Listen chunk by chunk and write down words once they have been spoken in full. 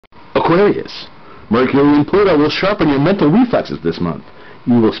Aquarius, Mercury and Pluto will sharpen your mental reflexes this month.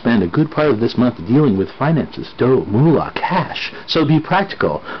 You will spend a good part of this month dealing with finances, dough, moolah, cash. So be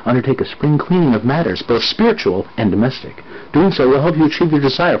practical. Undertake a spring cleaning of matters, both spiritual and domestic. Doing so will help you achieve your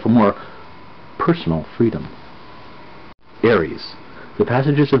desire for more personal freedom. Aries, the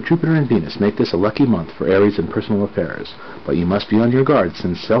passages of Jupiter and Venus make this a lucky month for Aries and personal affairs, but you must be on your guard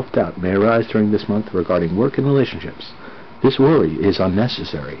since self-doubt may arise during this month regarding work and relationships. This worry is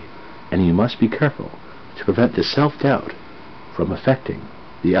unnecessary, and you must be careful to prevent this self-doubt from affecting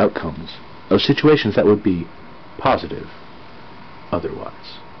the outcomes of situations that would be positive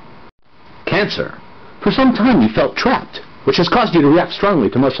otherwise. Cancer, for some time you felt trapped, which has caused you to react strongly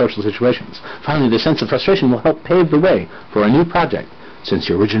to most social situations. Finally, the sense of frustration will help pave the way for a new project, since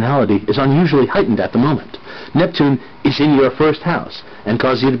your originality is unusually heightened at the moment. Neptune is in your first house and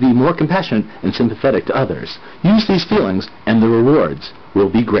causes you to be more compassionate and sympathetic to others. Use these feelings and the rewards will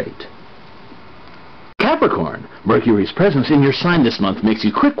be great. Capricorn, Mercury's presence in your sign this month makes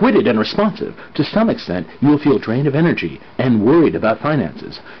you quick-witted and responsive. To some extent, you will feel drained of energy and worried about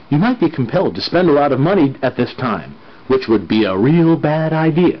finances. You might be compelled to spend a lot of money at this time, which would be a real bad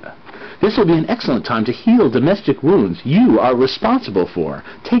idea. This will be an excellent time to heal domestic wounds you are responsible for.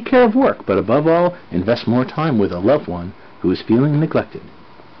 Take care of work, but above all, invest more time with a loved one who is feeling neglected.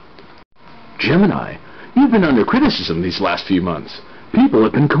 Gemini, you've been under criticism these last few months. People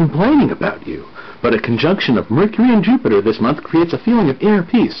have been complaining about you, but a conjunction of Mercury and Jupiter this month creates a feeling of inner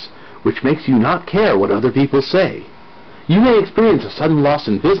peace, which makes you not care what other people say. You may experience a sudden loss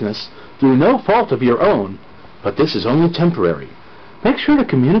in business through no fault of your own, but this is only temporary. Make sure to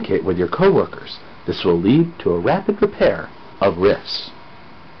communicate with your co-workers. This will lead to a rapid repair of rifts.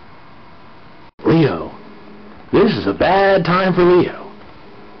 Leo, this is a bad time for Leo.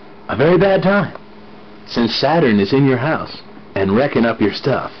 A very bad time, since Saturn is in your house and wrecking up your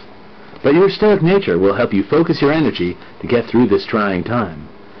stuff. But your stoic nature will help you focus your energy to get through this trying time.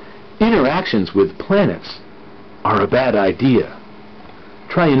 Interactions with planets are a bad idea.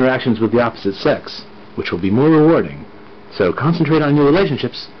 Try interactions with the opposite sex, which will be more rewarding. So concentrate on your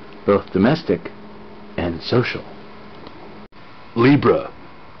relationships, both domestic and social. Libra,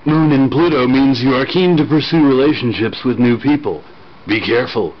 Moon in Pluto means you are keen to pursue relationships with new people. Be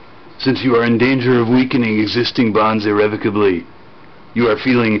careful, since you are in danger of weakening existing bonds irrevocably. You are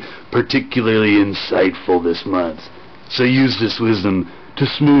feeling particularly insightful this month, so use this wisdom to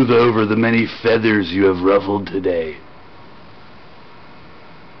smooth over the many feathers you have ruffled today.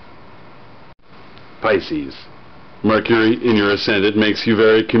 Pisces, Mercury in your ascendant makes you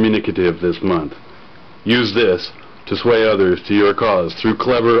very communicative this month. Use this to sway others to your cause through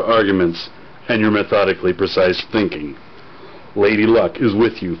clever arguments and your methodically precise thinking. Lady Luck is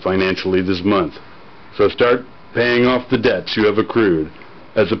with you financially this month, so start paying off the debts you have accrued,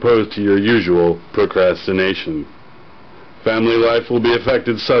 as opposed to your usual procrastination. Family life will be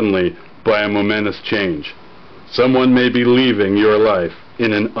affected suddenly by a momentous change. Someone may be leaving your life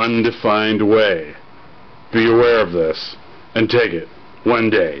in an undefined way. Be aware of this, and take it one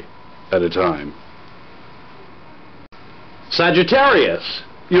day at a time. Sagittarius,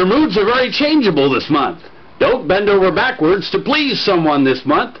 your moods are very changeable this month. Don't bend over backwards to please someone this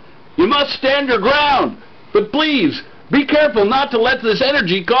month. You must stand your ground. But please, be careful not to let this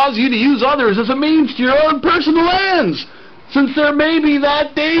energy cause you to use others as a means to your own personal ends, since there may be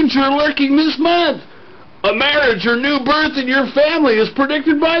that danger lurking this month. A marriage or new birth in your family is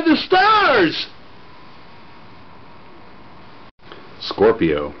predicted by the stars.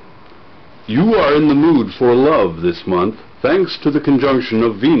 Scorpio, you are in the mood for love this month, thanks to the conjunction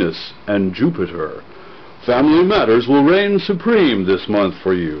of Venus and Jupiter. Family matters will reign supreme this month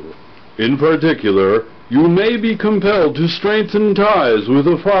for you. In particular, you may be compelled to strengthen ties with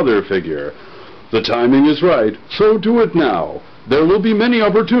a father figure. The timing is right, so do it now. There will be many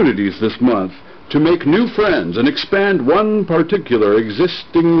opportunities this month to make new friends and expand one particular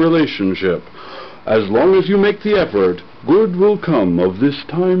existing relationship. As long as you make the effort, good will come of this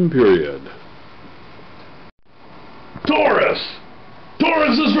time period. Taurus!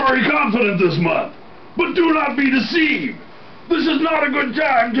 Taurus is very confident this month, but do not be deceived. This is not a good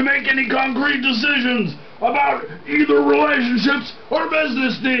time to make any concrete decisions about either relationships or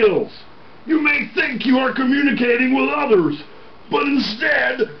business deals. You may think you are communicating with others, but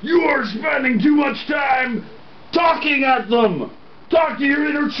instead you are spending too much time talking at them. Talk to your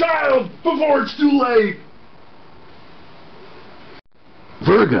inner child before it's too late.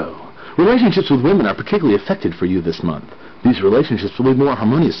 Virgo, Relationships with women are particularly affected for you this month. These relationships will be more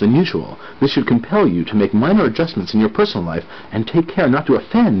harmonious than usual. This should compel you to make minor adjustments in your personal life and take care not to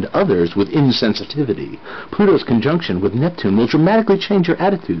offend others with insensitivity. Pluto's conjunction with Neptune will dramatically change your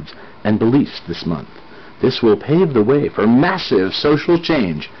attitudes and beliefs this month. This will pave the way for massive social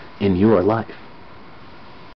change in your life.